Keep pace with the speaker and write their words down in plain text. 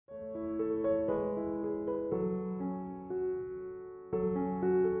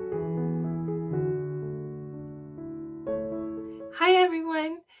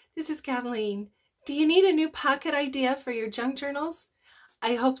is Kathleen. Do you need a new pocket idea for your junk journals?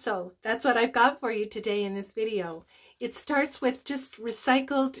 I hope so. That's what I've got for you today in this video. It starts with just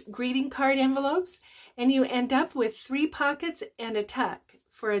recycled greeting card envelopes, and you end up with 3 pockets and a tuck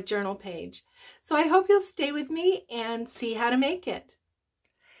for a journal page. So I hope you'll stay with me and see how to make it.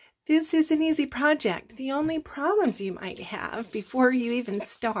 This is an easy project. The only problems you might have before you even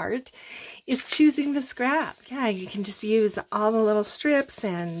start is choosing the scraps. Yeah, you can just use all the little strips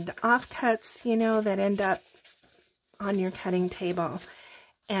and offcuts, you know, that end up on your cutting table.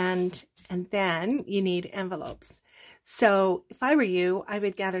 And then you need envelopes. So if I were you, I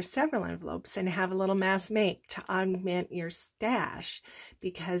would gather several envelopes and have a little mass make to augment your stash,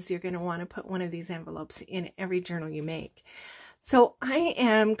 because you're going to want to put one of these envelopes in every journal you make. So I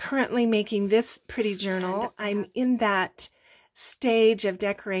am currently making this pretty journal. I'm in that stage of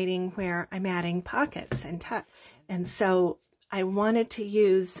decorating where I'm adding pockets and tucks. And so I wanted to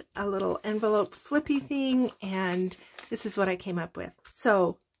use a little envelope flippy thing, and this is what I came up with.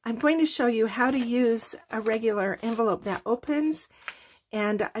 So I'm going to show you how to use a regular envelope that opens,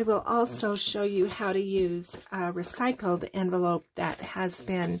 and I will also show you how to use a recycled envelope that has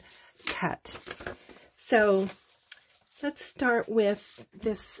been cut. So let's start with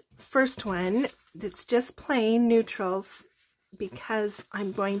this first one that's just plain neutrals, because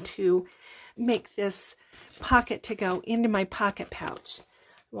I'm going to make this pocket to go into my pocket pouch.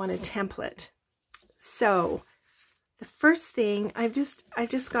 I want a template. So the first thing, I've just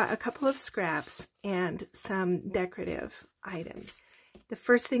got a couple of scraps and some decorative items. The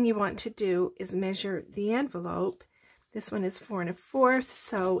first thing you want to do is measure the envelope. This one is 4 1/4,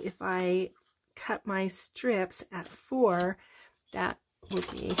 so if I cut my strips at 4, that would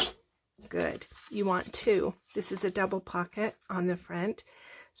be good. You want 2. This is a double pocket on the front,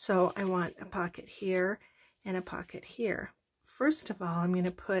 so I want a pocket here and a pocket here. First of all, I'm going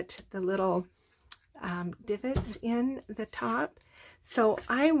to put the little divots in the top. So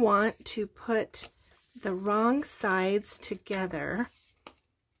I want to put the wrong sides together,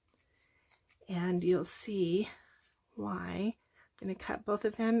 and you'll see why. I'm going to cut both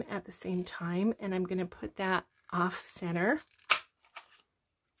of them at the same time, and I'm going to put that off center.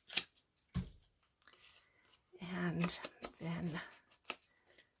 And then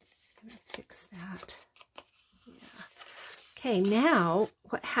I'm going to fix that. Yeah. Okay, now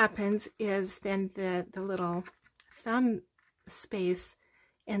what happens is then the little thumb space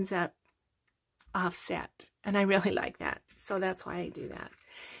ends up offset, and I really like that, so that's why I do that.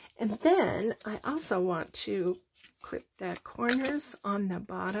 And then I also want to clip the corners on the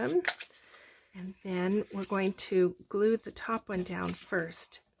bottom, and then we're going to glue the top one down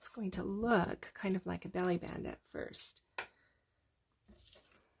first. It's going to look kind of like a belly band at first.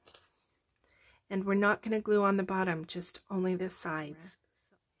 And we're not going to glue on the bottom, just only the sides.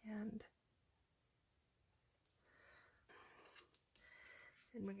 And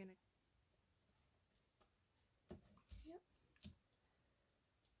we're going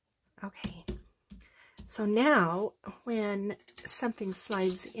to... Okay. So now when something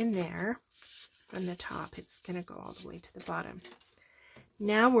slides in there from the top, it's going to go all the way to the bottom.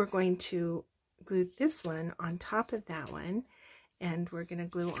 Now we're going to glue this one on top of that one, and we're going to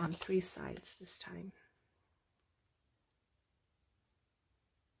glue on 3 sides this time.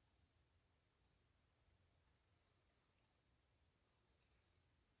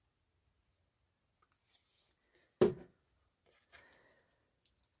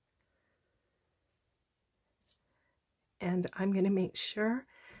 And I'm going to make sure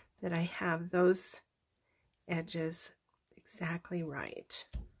that I have those edges exactly right.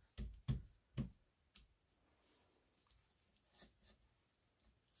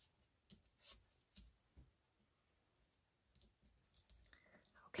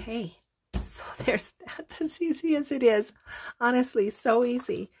 Okay, so there's that. That's easy as it is. Honestly, so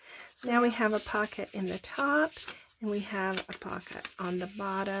easy. Now we have a pocket in the top, and we have a pocket on the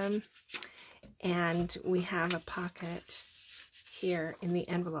bottom, and we have a pocket here in the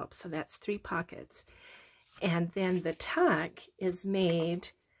envelope. So that's 3 pockets. And then the tuck is made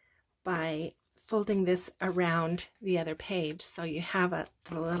by folding this around the other page. So you have a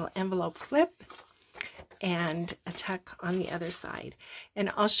little envelope flip and a tuck on the other side.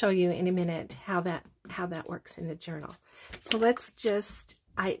 And I'll show you in a minute how that works in the journal. So let's just,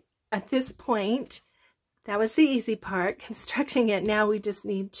 at this point, that was the easy part, constructing it. Now we just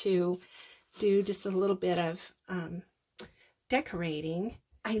need to do just a little bit of decorating.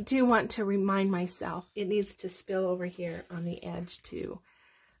 I do want to remind myself it needs to spill over here on the edge to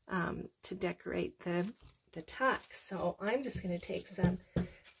decorate the tuck. So I'm just going to take some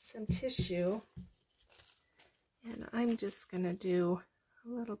tissue, and I'm just going to do a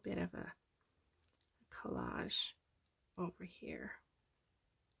little bit of a collage over here.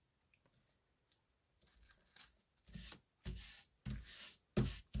 So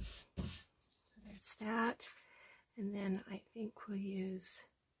there's that. And then I think we'll use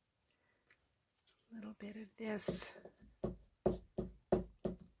a little bit of this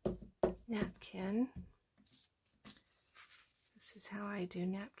napkin. This is how I do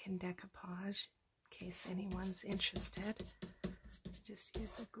napkin decoupage, in case anyone's interested. Just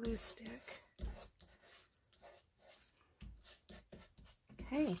use a glue stick.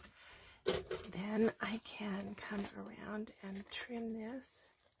 Okay, then I can come around and trim this.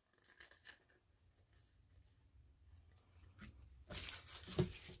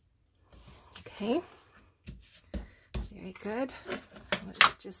 Okay, very good.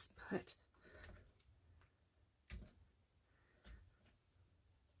 Let's just put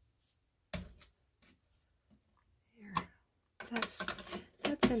there.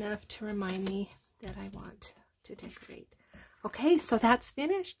 That's enough to remind me that I want to decorate. Okay, so that's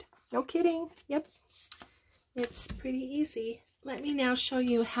finished. No kidding. Yep, it's pretty easy. Let me now show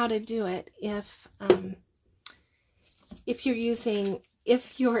you how to do it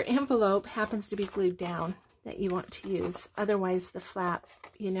if your envelope happens to be glued down that you want to use. Otherwise the flap,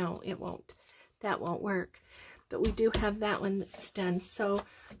 you know, that won't work. But we do have that one that's done. So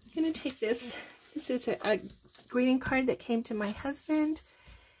I'm going to take this. This is a greeting card that came to my husband,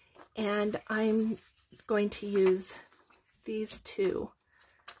 and I'm going to use these two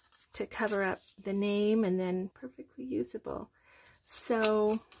to cover up the name, and then perfectly usable.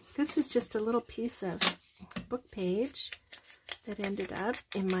 So this is just a little piece of book page that ended up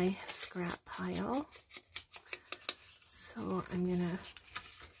in my scrap pile. So I'm gonna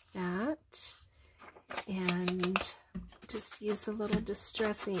do that and just use a little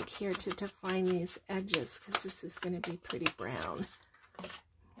distress ink here to define these edges, because this is going to be pretty brown.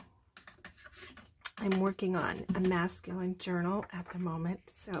 I'm working on a masculine journal at the moment.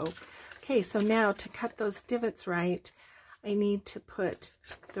 So, okay, so now to cut those divots right, I need to put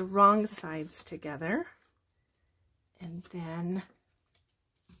the wrong sides together, and then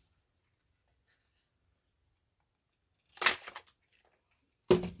put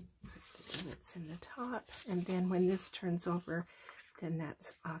the divots in the top, and then when this turns over, then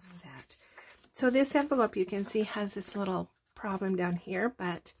that's offset. So this envelope, you can see, has this little problem down here,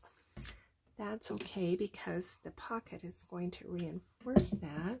 but that's okay because the pocket is going to reinforce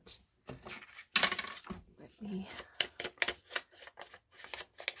that. Let me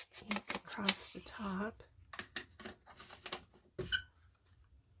ink across the top.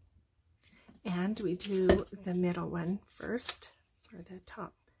 And we do the middle one first, or the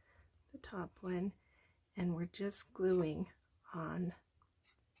top one, and we're just gluing on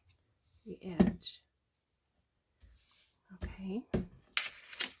the edge. Okay.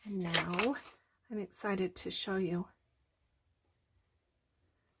 And now I'm excited to show you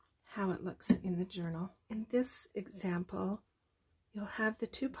how it looks in the journal. In this example, you'll have the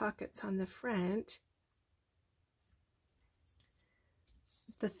two pockets on the front.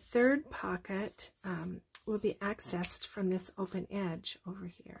 The third pocket will be accessed from this open edge over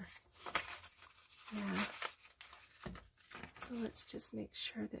here. Yeah. So let's just make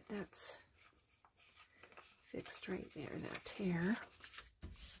sure that that's fixed right there, that tear.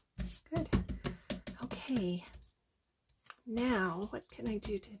 Good. Okay. Now, what can I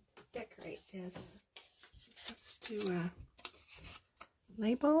do to decorate this? Let's do a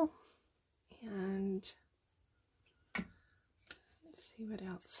label, and let's see what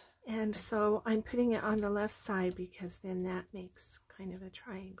else. And so I'm putting it on the left side because then that makes kind of a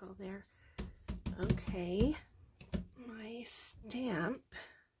triangle there. Okay. My stamp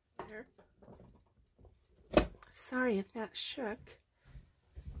there. Sorry if that shook.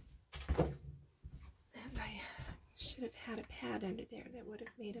 And I should have had a pad under there that would have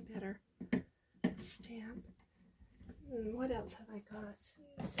made a better stamp. What else have I got?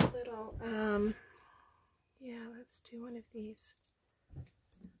 It's a little, yeah, let's do one of these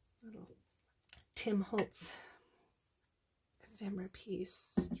little Tim Holtz ephemera piece.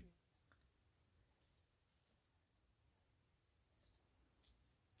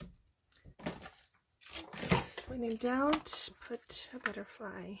 When in doubt, put a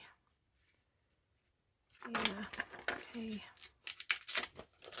butterfly. Yeah, okay.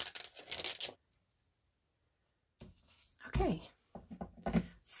 Okay,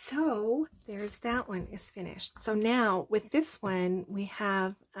 so there's that one is finished. So now with this one, we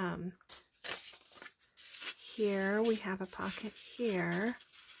have here, we have a pocket here,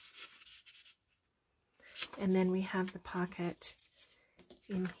 and then we have the pocket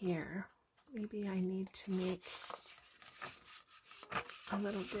in here. Maybe I need to make a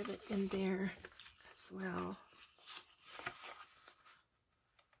little divot in there as well.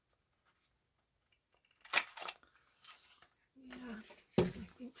 Yeah, I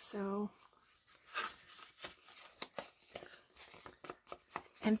think so.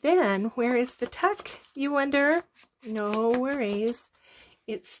 And then, where is the tuck, you wonder? No worries.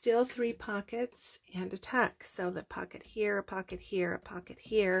 It's still 3 pockets and a tuck. So the pocket here, a pocket here, a pocket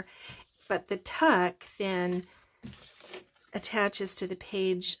here. But the tuck then attaches to the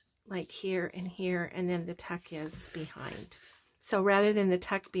page like here, and then the tuck is behind. So rather than the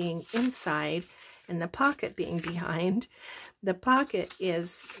tuck being inside and the pocket being behind, the pocket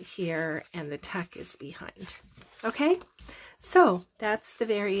is here and the tuck is behind. Okay? So that's the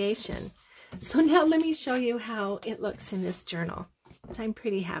variation. So now let me show you how it looks in this journal. So I'm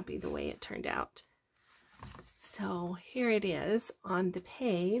pretty happy the way it turned out. So here it is on the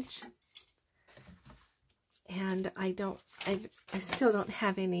page. And I still don't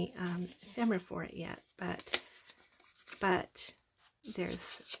have any ephemera for it yet, but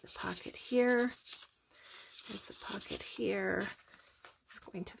there's the pocket here. There's a pocket here. It's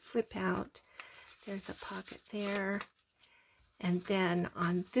going to flip out. There's a pocket there. And then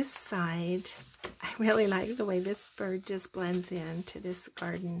on this side, I really like the way this bird just blends into this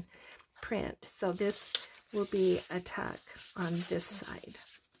garden print. So this will be a tuck on this side.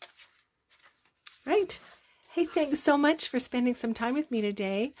 Right? Hey, thanks so much for spending some time with me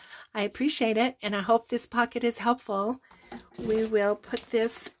today. I appreciate it, and I hope this pocket is helpful. We will put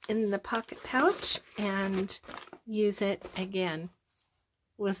this in the pocket pouch and use it again.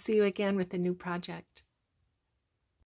 We'll see you again with a new project.